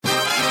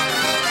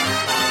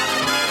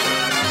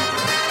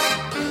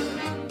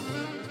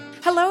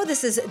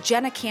this is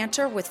Jenna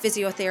Cantor with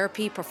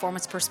Physiotherapy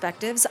Performance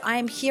Perspectives. I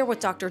am here with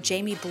Dr.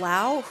 Jamie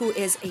Blau, who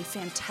is a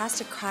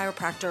fantastic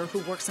chiropractor who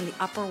works on the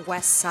Upper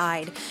West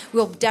Side.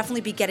 We'll definitely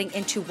be getting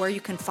into where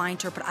you can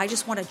find her, but I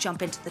just want to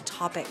jump into the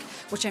topic,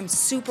 which I'm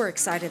super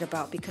excited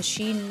about because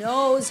she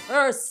knows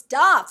her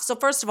stuff. So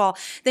first of all,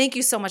 thank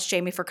you so much,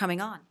 Jamie, for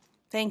coming on.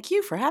 Thank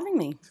you for having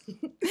me.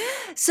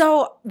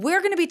 So we're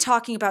going to be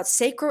talking about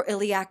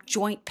sacroiliac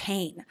joint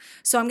pain.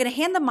 So I'm going to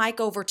hand the mic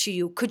over to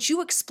you. Could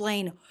you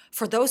explain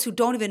for those who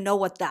don't even know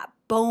what that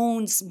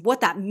means,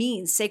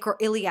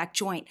 sacroiliac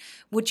joint?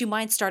 Would you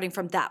mind starting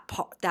from that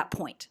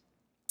point?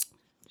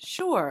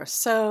 Sure.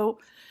 So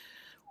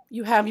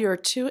you have your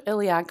two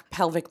iliac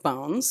pelvic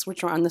bones,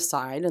 which are on the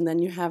side, and then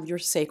you have your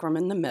sacrum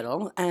in the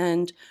middle.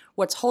 And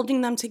what's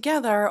holding them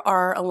together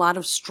are a lot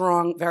of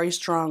very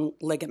strong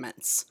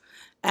ligaments.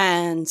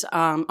 And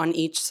on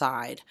each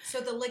side.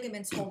 So the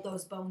ligaments hold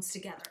those bones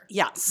together.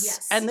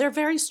 Yes. And they're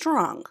very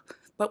strong.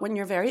 But when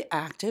you're very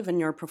active and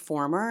you're a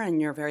performer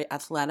and you're very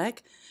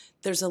athletic,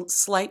 there's a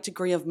slight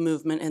degree of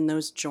movement in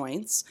those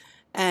joints.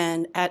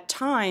 And at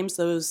times,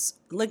 those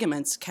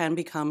ligaments can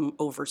become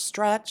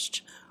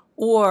overstretched.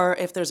 Or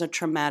if there's a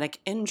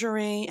traumatic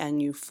injury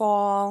and you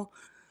fall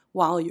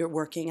while you're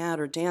working out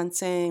or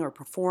dancing or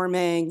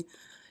performing,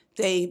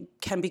 they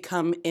can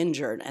become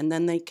injured, and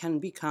then they can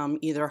become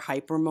either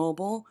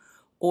hypermobile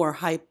or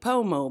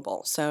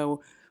hypomobile.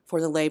 So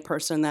for the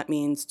layperson, that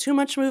means too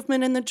much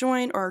movement in the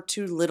joint or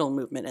too little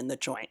movement in the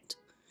joint.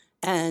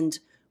 And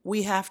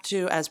we have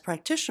to, as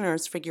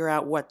practitioners, figure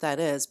out what that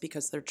is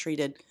because they're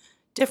treated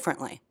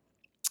differently.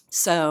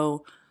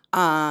 So do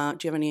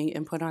you have any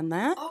input on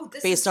that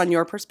based on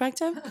your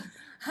perspective?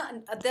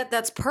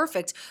 That's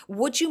perfect.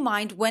 Would you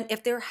mind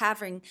if they're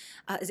having,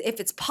 if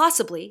it's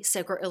possibly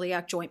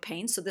sacroiliac joint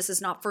pain, so this is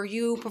not for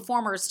you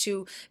performers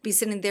to be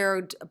sitting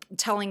there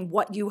telling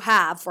what you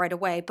have right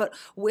away, but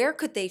where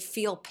could they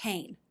feel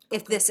pain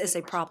if this is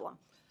a problem?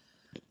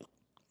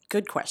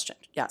 Good question.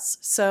 Yes.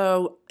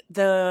 So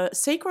the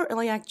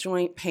sacroiliac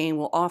joint pain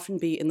will often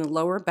be in the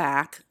lower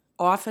back,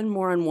 often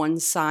more on one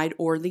side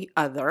or the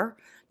other,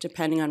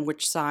 depending on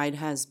which side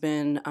has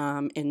been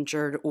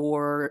injured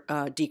or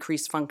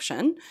decreased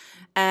function.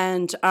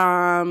 And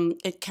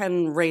it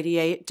can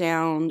radiate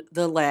down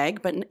the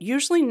leg, but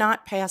usually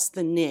not past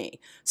the knee.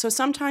 So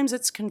sometimes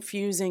it's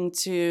confusing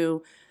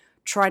to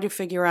try to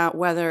figure out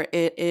whether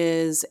it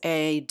is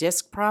a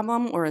disc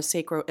problem or a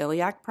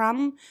sacroiliac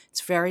problem. It's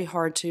very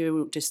hard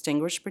to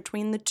distinguish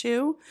between the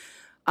two.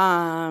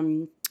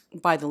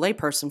 By the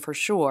layperson for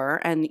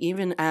sure, and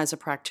even as a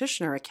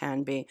practitioner it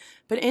can be.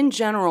 But in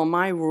general,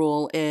 my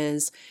rule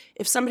is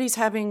if somebody's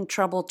having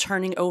trouble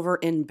turning over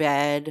in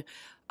bed,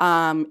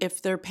 if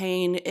their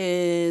pain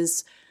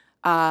is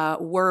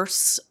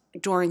worse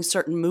during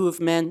certain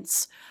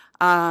movements,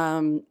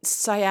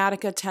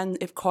 sciatica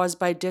if caused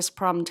by disc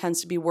problem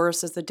tends to be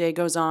worse as the day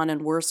goes on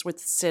and worse with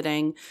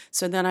sitting.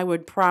 So then I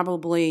would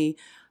probably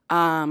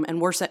and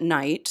worse at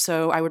night,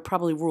 so I would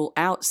probably rule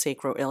out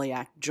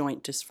sacroiliac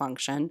joint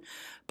dysfunction.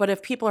 But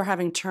if people are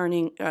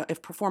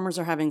if performers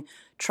are having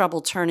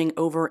trouble turning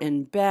over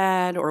in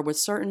bed or with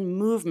certain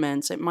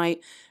movements, it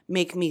might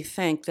make me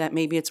think that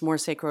maybe it's more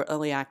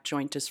sacroiliac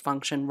joint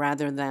dysfunction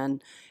rather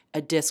than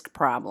a disc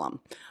problem.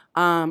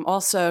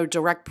 Also,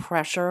 direct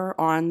pressure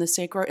on the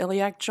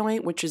sacroiliac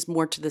joint, which is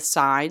more to the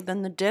side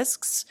than the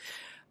discs.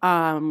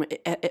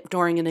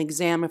 During an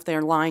exam, if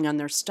they're lying on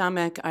their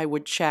stomach, I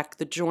would check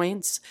the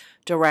joints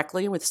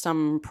directly with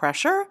some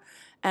pressure.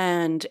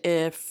 And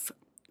if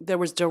there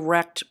was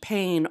direct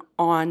pain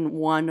on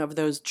one of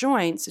those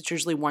joints, it's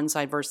usually one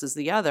side versus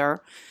the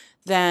other,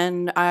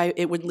 then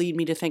it would lead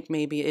me to think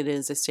maybe it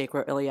is a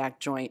sacroiliac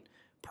joint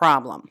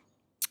problem.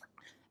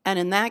 And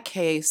in that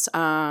case,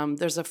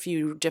 there's a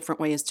few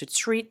different ways to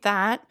treat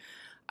that.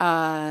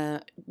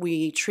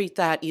 We treat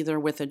that either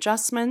with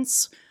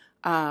adjustments,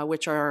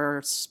 which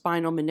are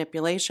spinal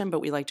manipulation,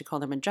 but we like to call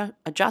them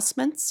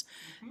adjustments.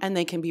 Mm-hmm. And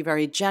they can be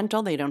very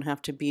gentle. They don't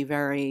have to be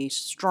very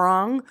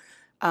strong.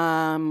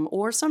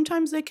 Or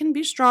sometimes they can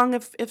be strong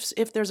if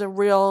it's a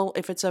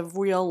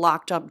real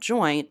locked up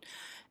joint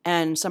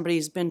and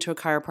somebody's been to a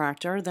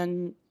chiropractor,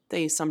 then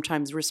they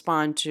sometimes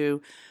respond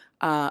to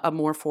a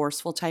more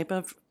forceful type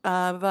of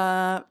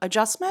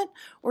adjustment.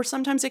 Or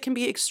sometimes it can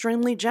be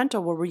extremely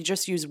gentle where we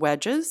just use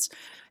wedges.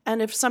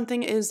 And if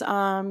something is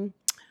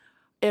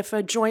if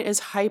a joint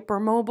is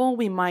hypermobile,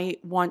 we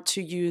might want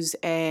to use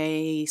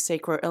a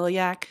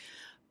sacroiliac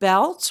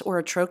belt or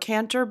a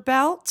trochanter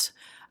belt.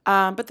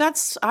 But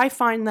I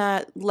find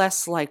that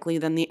less likely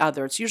than the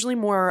other. It's usually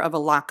more of a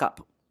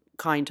lockup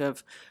kind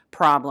of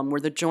problem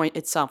where the joint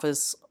itself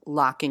is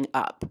locking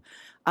up.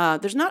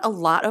 There's not a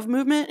lot of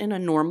movement in a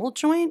normal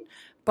joint,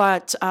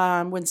 but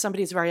when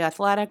somebody's very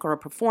athletic or a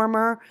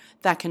performer,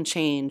 that can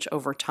change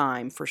over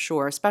time for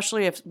sure,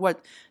 especially if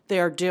what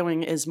they're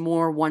doing is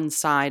more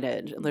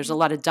one-sided. There's a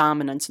lot of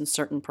dominance in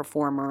certain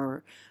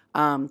performer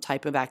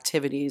type of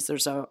activities.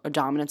 There's a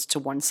dominance to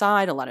one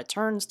side, a lot of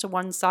turns to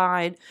one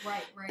side.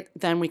 Right.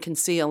 Then we can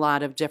see a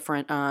lot of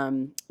different,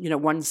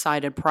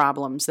 one-sided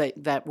problems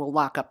that will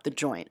lock up the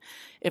joint.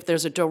 If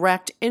there's a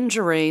direct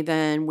injury,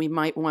 then we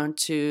might want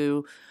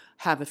to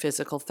have a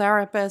physical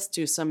therapist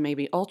do some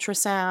maybe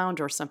ultrasound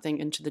or something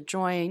into the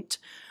joint,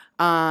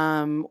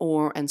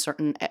 and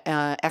certain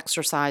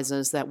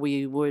exercises that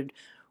we would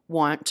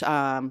want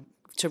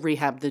to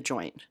rehab the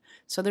joint.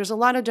 So there's a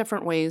lot of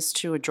different ways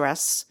to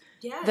address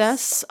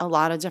this, a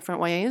lot of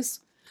different ways.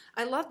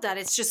 I love that.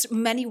 It's just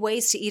many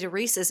ways to eat a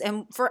Reese's.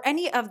 And for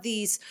any of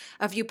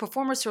you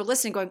performers who are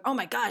listening going, oh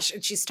my gosh,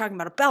 she's talking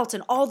about a belt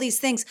and all these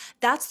things.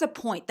 That's the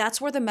point.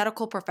 That's where the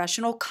medical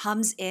professional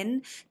comes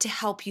in to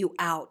help you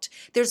out.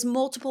 There's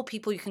multiple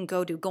people you can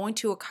go to. Going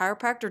to a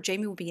chiropractor,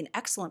 Jamie would be an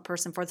excellent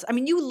person for this. I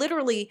mean, you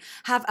literally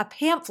have a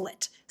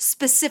pamphlet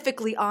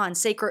specifically on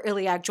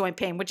sacroiliac joint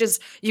pain, which is,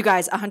 you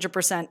guys,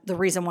 100% the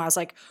reason why I was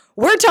like,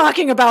 we're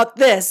talking about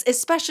this,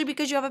 especially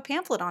because you have a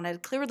pamphlet on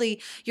it.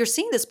 Clearly, you're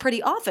seeing this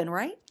pretty often,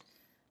 right?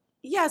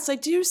 Yes, I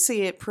do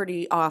see it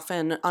pretty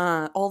often,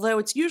 although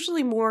it's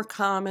usually more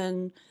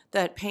common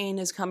that pain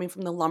is coming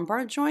from the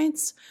lumbar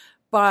joints,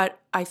 but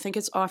I think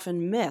it's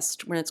often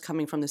missed when it's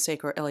coming from the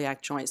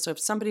sacroiliac joint. So if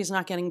somebody's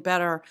not getting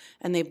better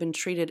and they've been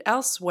treated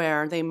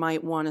elsewhere, they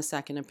might want a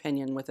second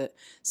opinion with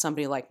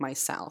somebody like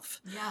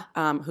myself,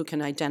 who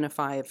can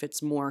identify if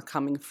it's more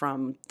coming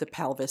from the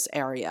pelvis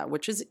area,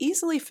 which is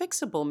easily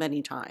fixable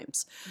many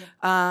times.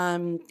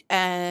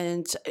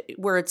 And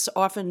where it's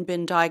often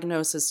been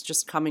diagnosed as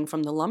just coming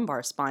from the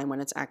lumbar spine when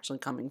it's actually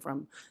coming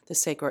from the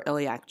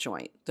sacroiliac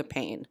joint, the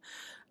pain.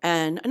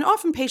 And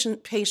often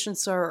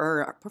patients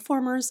or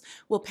performers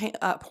will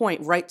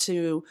point right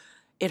to,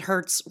 it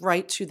hurts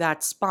right to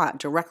that spot,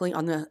 directly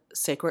on the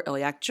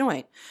sacroiliac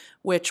joint,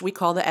 which we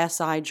call the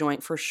SI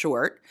joint for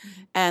short.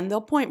 Mm-hmm. And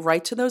they'll point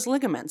right to those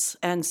ligaments.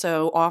 And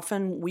so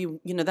often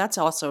that's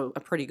also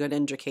a pretty good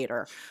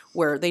indicator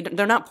where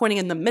they're not pointing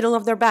in the middle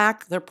of their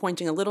back. They're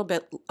pointing a little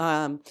bit,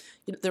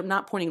 they're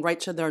not pointing right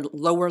to their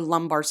lower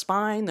lumbar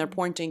spine. They're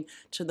pointing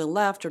to the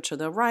left or to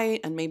the right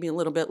and maybe a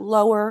little bit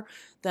lower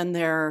than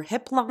their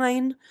hip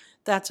line.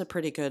 That's a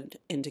pretty good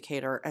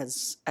indicator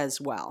as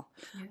well.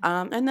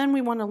 Yeah. And then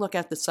we want to look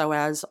at the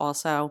psoas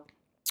also,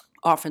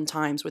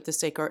 oftentimes with the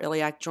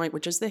sacroiliac joint,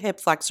 which is the hip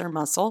flexor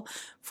muscle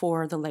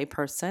for the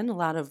layperson. A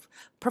lot of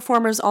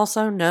performers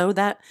also know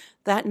that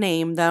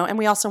name, though. And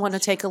we also want to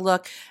take a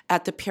look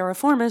at the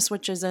piriformis,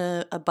 which is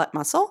a butt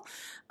muscle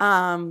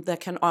that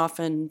can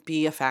often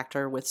be a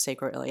factor with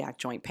sacroiliac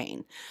joint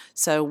pain.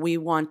 So we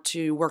want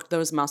to work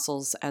those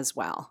muscles as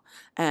well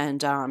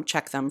and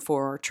check them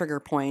for trigger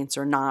points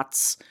or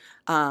knots,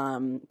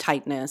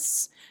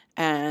 tightness,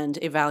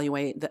 and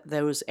evaluate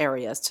those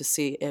areas to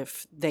see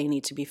if they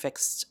need to be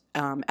fixed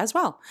as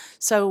well.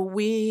 So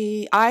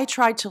I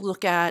tried to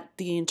look at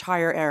the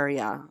entire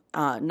area,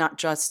 not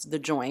just the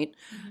joint,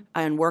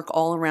 and work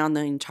all around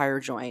the entire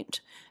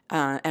joint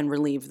and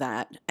relieve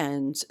that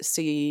and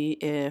see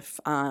if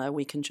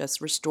we can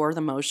just restore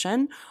the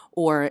motion,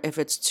 or if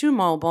it's too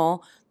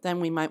mobile, then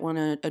we might want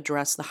to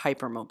address the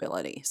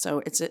hypermobility.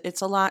 So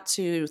it's a lot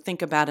to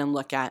think about and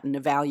look at and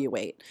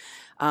evaluate.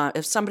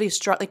 If somebody's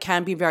struggling, it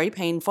can be very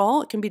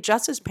painful. It can be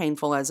just as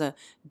painful as a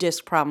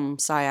disc problem,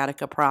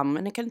 sciatica problem,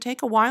 and it can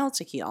take a while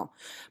to heal.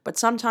 But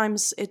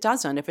sometimes it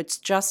doesn't. If it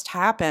just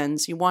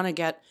happens, you want to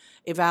get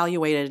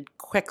evaluated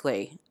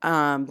quickly.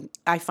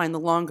 I find the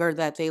longer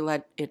that they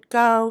let it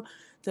go,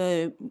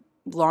 the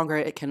longer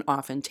it can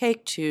often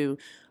take to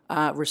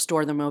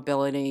restore the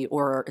mobility,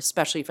 or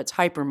especially if it's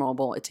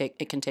hypermobile,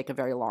 it can take a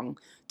very long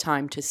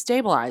time to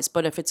stabilize.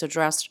 But if it's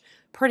addressed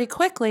pretty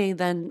quickly,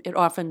 then it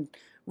often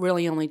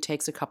really only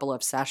takes a couple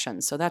of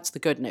sessions. So that's the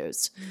good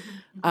news.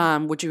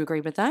 Mm-hmm. Would you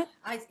agree with that?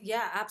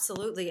 Yeah,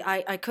 absolutely.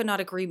 I could not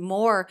agree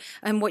more.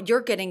 And what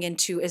you're getting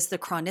into is the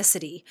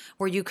chronicity,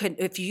 where you could,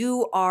 if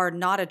you are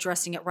not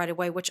addressing it right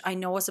away, which I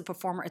know as a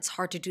performer, it's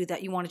hard to do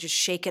that. You want to just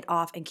shake it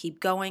off and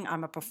keep going.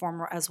 I'm a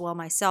performer as well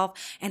myself,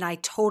 and I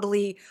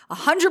totally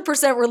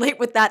 100% relate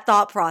with that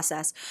thought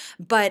process.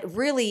 But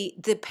really,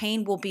 the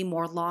pain will be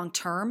more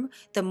long-term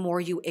the more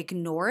you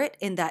ignore it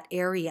in that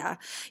area.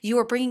 You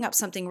are bringing up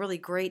something really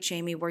great,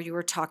 Jamie, where you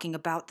were talking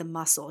about the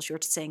muscles. You're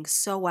saying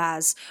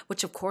psoas,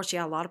 which of course,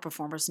 a lot of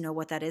performers know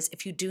what that is.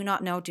 If you do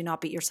not know, do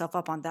not beat yourself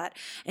up on that.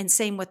 And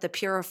same with the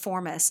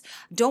piriformis.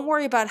 Don't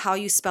worry about how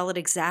you spell it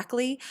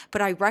exactly,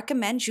 but I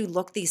recommend you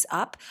look these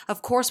up.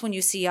 Of course, when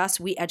you see us,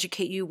 we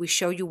educate you, we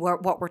show you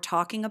what we're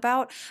talking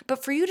about.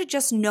 But for you to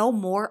just know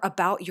more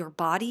about your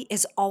body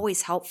is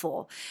always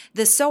helpful.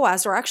 The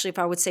psoas, or actually if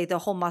I would say the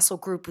whole muscle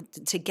group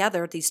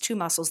together, these two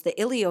muscles, the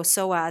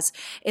iliopsoas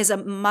is a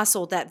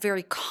muscle that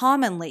very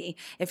commonly,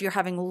 if you're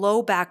having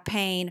low back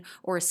pain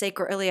or a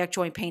sacroiliac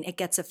joint pain, it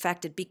gets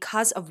affected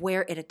because of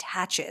where it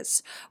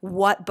attaches,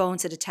 what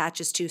bones it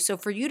attaches to. So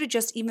for you to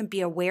just even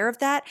be aware of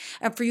that,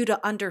 and for you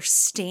to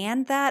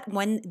understand that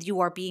when you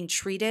are being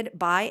treated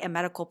by a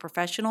medical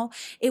professional,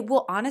 it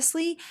will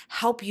honestly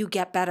help you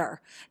get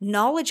better.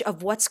 Knowledge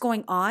of what's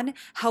going on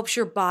helps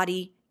your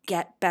body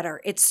get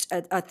better. It's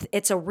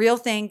a real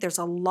thing. There's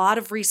a lot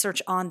of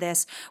research on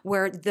this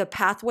where the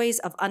pathways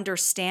of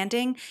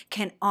understanding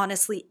can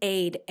honestly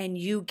aid in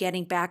you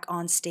getting back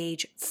on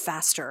stage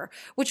faster,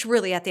 which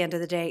really at the end of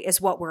the day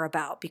is what we're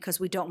about, because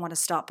we don't want to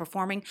stop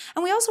performing.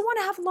 And we also want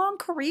to have long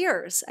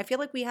careers. I feel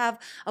like we have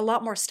a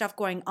lot more stuff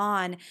going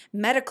on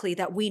medically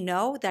that we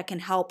know that can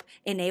help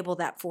enable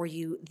that for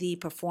you, the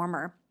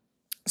performer.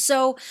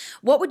 So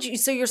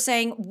you're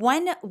saying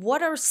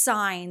what are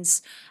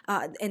signs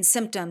and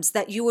symptoms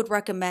that you would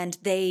recommend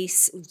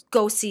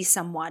go see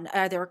someone,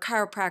 either a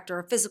chiropractor,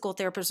 a physical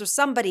therapist, or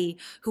somebody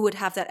who would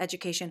have that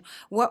education?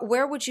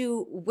 Where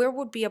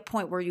would be a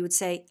point where you would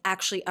say,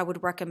 actually, I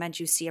would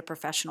recommend you see a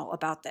professional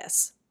about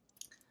this?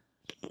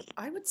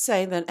 I would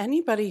say that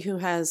anybody who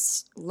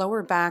has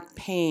lower back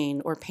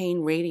pain or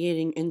pain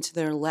radiating into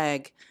their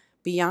leg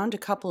beyond a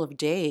couple of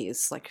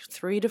days, like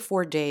 3 to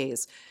 4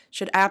 days,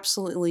 should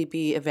absolutely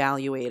be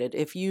evaluated.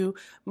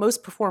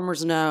 Most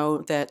performers know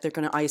that they're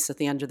going to ice at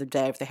the end of the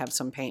day if they have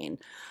some pain.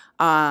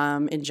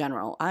 In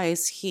general,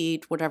 ice,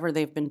 heat, whatever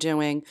they've been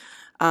doing.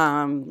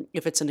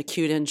 If it's an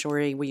acute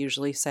injury, we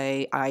usually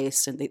say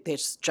ice, and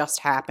this just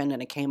happened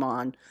and it came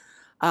on.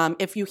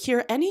 If you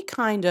hear any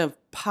kind of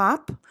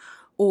pop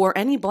or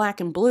any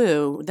black and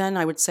blue, then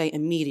I would say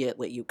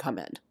immediately you come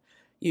in.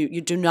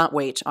 You do not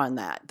wait on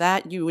that.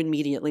 That you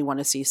immediately want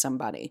to see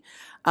somebody.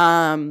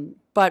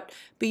 But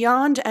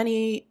beyond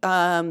any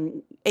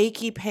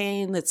achy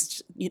pain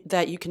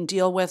that you can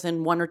deal with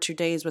in 1 or 2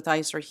 days with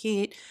ice or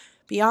heat,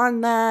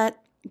 beyond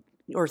that,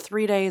 or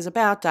 3 days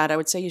about that, I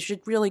would say you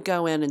should really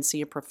go in and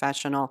see a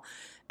professional,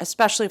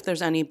 especially if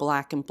there's any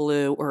black and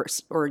blue,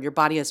 or your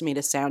body has made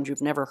a sound you've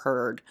never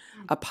heard,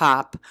 a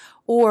pop,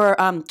 or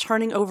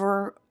turning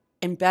over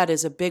in bed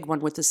is a big one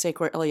with the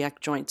sacroiliac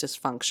joint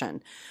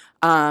dysfunction.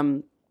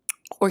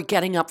 Or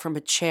getting up from a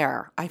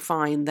chair. I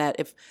find that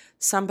if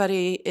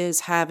somebody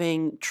is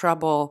having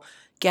trouble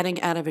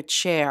getting out of a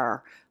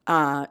chair,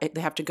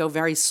 they have to go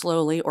very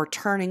slowly, or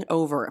turning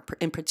over,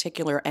 in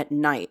particular at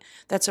night.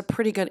 That's a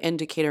pretty good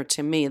indicator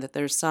to me that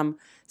there's some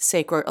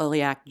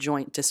sacroiliac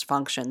joint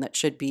dysfunction that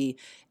should be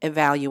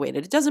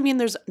evaluated. It doesn't mean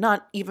there's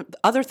not even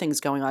other things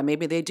going on.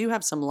 Maybe they do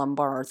have some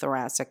lumbar or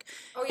thoracic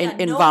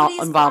Nobody's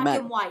involvement. black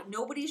and white.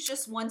 Nobody's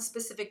just one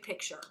specific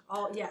picture.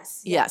 Oh,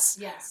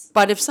 yes.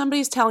 But if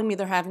somebody's telling me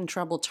they're having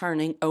trouble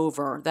turning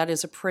over, that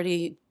is a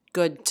pretty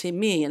good, to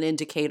me, an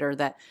indicator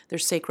that their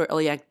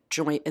sacroiliac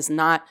joint is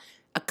not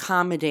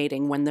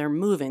accommodating when they're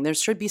moving. There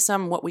should be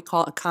some what we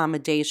call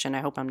accommodation. I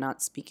hope I'm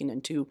not speaking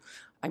into.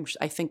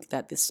 I think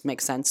that this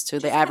makes sense to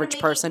the average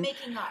person.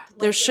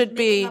 There should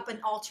be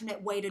an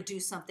alternate way to do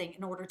something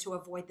in order to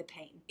avoid the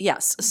pain.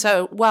 Yes.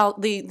 So while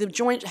the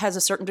joint has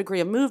a certain degree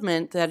of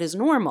movement that is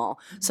normal,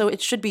 so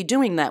it should be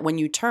doing that when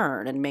you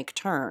turn and make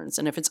turns.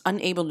 And if it's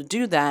unable to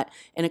do that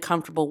in a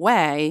comfortable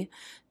way,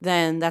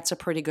 then that's a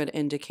pretty good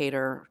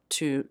indicator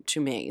to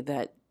me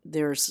that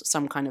there's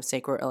some kind of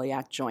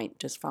sacroiliac joint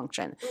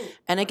dysfunction.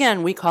 And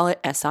again, we call it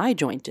SI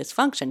joint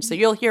dysfunction. So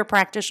you'll hear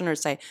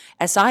practitioners say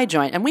SI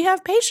joint, and we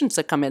have patients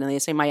that come in and they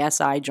say my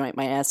SI joint,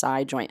 my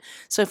SI joint.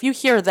 So if you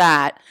hear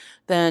that,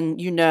 then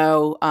you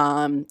know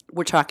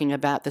we're talking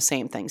about the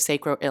same thing,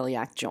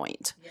 sacroiliac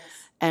joint. Yes.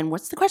 And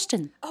what's the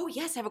question? Oh,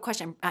 yes, I have a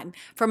question.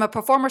 From a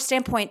performer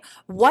standpoint,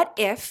 what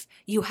if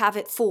you have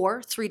it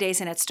for 3 days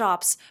and it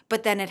stops,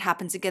 but then it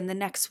happens again the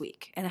next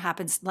week? And it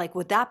happens,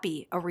 would that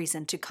be a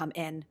reason to come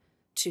in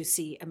to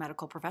see a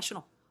medical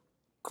professional?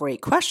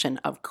 Great question.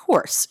 Of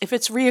course. If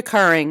it's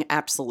reoccurring,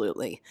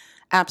 absolutely.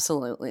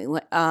 Absolutely.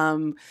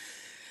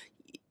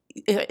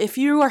 If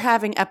you are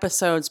having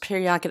episodes,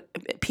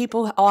 periodic,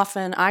 people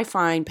often, I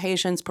find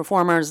patients,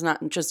 performers,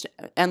 not just,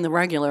 and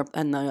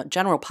the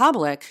general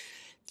public,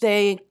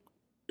 they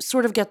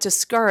sort of get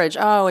discouraged.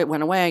 Oh, it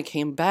went away, it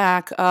came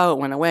back. Oh, it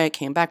went away, it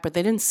came back, but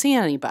they didn't see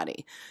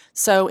anybody.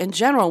 So in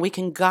general, we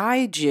can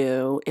guide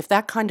you. If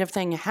that kind of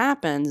thing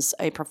happens,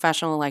 a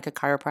professional like a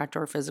chiropractor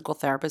or physical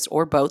therapist,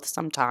 or both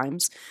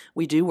sometimes,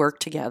 we do work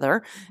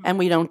together, and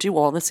we don't do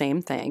all the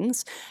same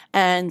things.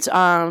 And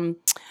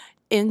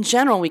in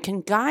general, we can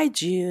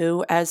guide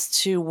you as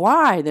to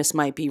why this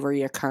might be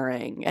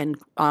reoccurring. And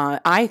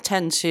I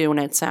tend to, and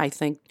I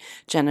think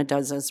Jenna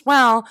does as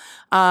well,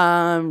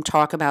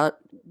 talk about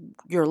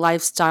your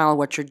lifestyle,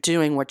 what you're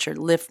doing, what you're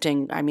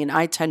lifting. I mean,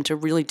 I tend to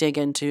really dig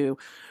into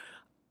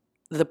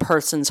the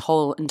person's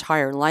whole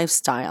entire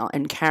lifestyle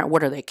and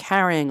what are they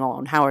carrying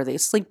on, how are they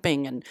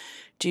sleeping, and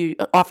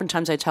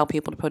oftentimes I tell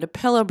people to put a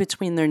pillow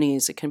between their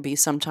knees. It can be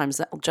sometimes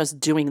that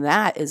just doing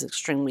that is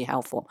extremely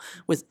helpful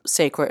with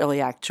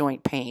sacroiliac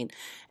joint pain.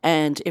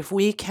 And if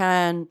we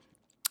can,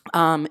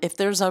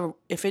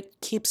 if it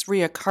keeps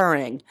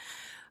reoccurring,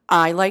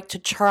 I like to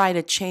try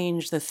to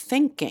change the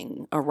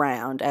thinking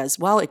around as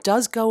well. It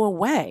does go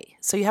away.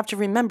 So you have to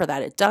remember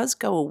that it does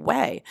go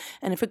away.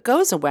 And if it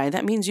goes away,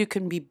 that means you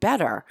can be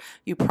better.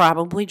 You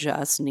probably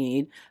just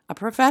need a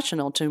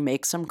professional to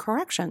make some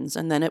corrections,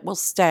 and then it will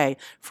stay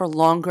for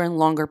longer and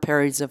longer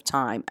periods of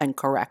time and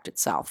correct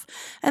itself.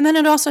 And then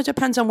it also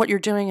depends on what you're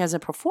doing as a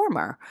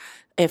performer.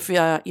 If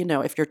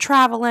if you're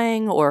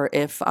traveling, or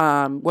if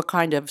what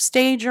kind of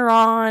stage you're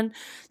on.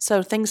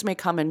 So things may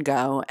come and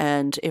go.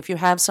 And if you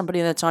have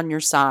somebody that's on your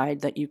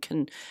side that you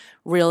can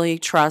really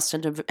trust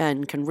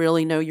and can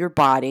really know your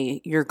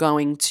body, you're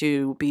going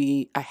to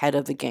be ahead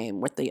of the game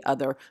with the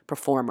other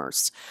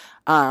performers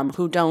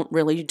who don't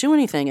really do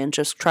anything and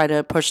just try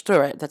to push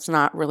through it. That's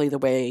not really the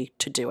way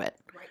to do it.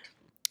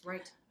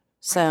 Right.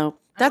 So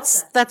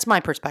that's my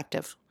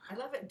perspective. I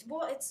love it.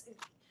 Well,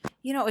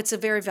 it's a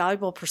very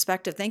valuable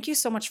perspective. Thank you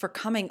so much for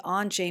coming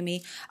on,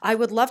 Jamie. I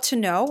would love to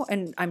know,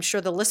 and I'm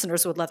sure the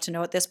listeners would love to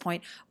know at this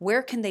point,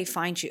 where can they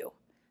find you?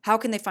 How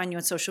can they find you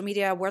on social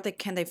media?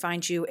 Can they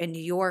find you in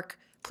New York?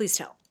 Please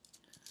tell.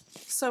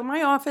 So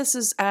my office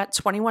is at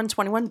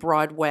 2121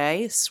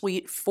 Broadway,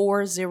 Suite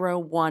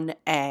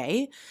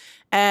 401A.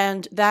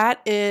 And that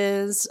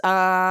is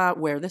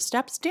where the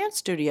Steps Dance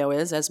Studio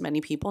is. As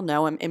many people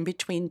know, I'm in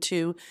between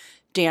two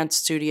dance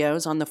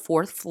studios on the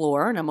 4th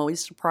floor, and I'm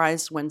always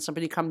surprised when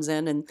somebody comes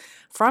in and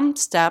from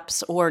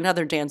Steps or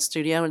another dance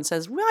studio and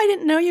says, "Well, I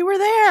didn't know you were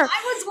there." I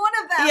was one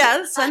of them.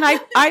 Yes, and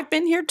I've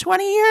been here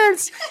 20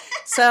 years.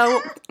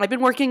 So I've been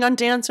working on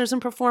dancers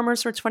and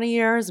performers for 20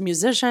 years,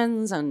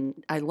 musicians, and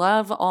I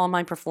love all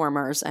my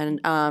performers.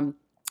 And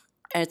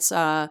it's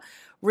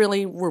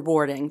really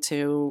rewarding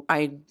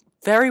I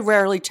very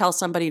rarely tell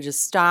somebody to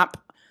stop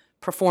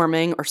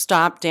performing or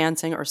stop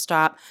dancing or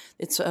stop.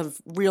 It's a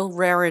real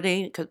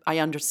rarity because I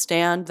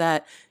understand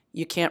that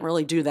you can't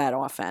really do that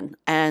often.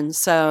 And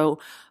so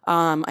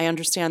I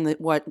understand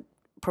that what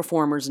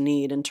performers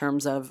need in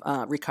terms of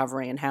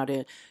recovery and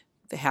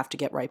they have to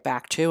get right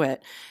back to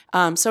it.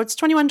 So it's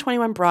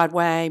 2121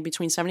 Broadway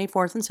between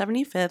 74th and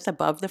 75th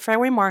above the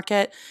Fairway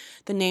Market.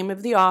 The name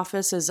of the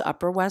office is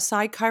Upper West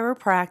Side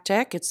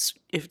Chiropractic.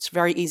 It's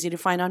very easy to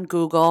find on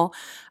Google.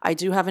 I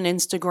do have an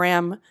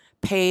Instagram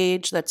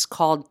page that's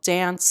called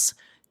Dance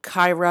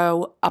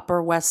Chiro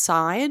Upper West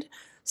Side.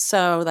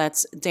 So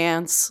that's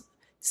Dance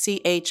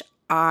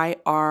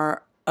CHIRO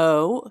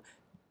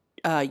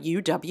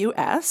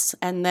UWS.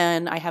 And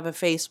then I have a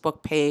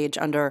Facebook page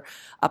under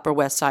Upper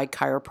West Side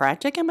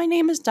Chiropractic, and my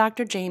name is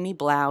Dr. Jamie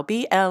Blau,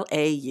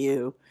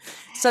 BLAU.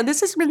 So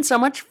this has been so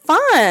much fun.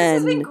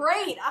 This has been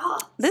great.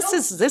 This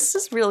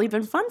has really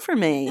been fun for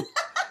me.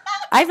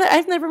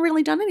 I've never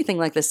really done anything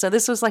like this, so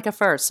this was like a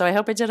first. So I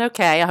hope I did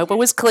okay. I hope it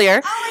was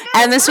clear. Oh my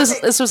God, and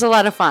this was a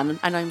lot of fun,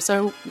 and I'm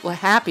so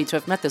happy to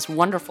have met this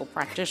wonderful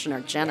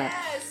practitioner, Jenna.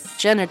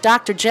 Yes.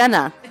 Dr.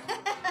 Jenna.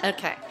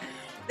 Okay.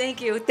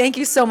 Thank you. Thank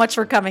you so much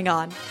for coming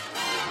on.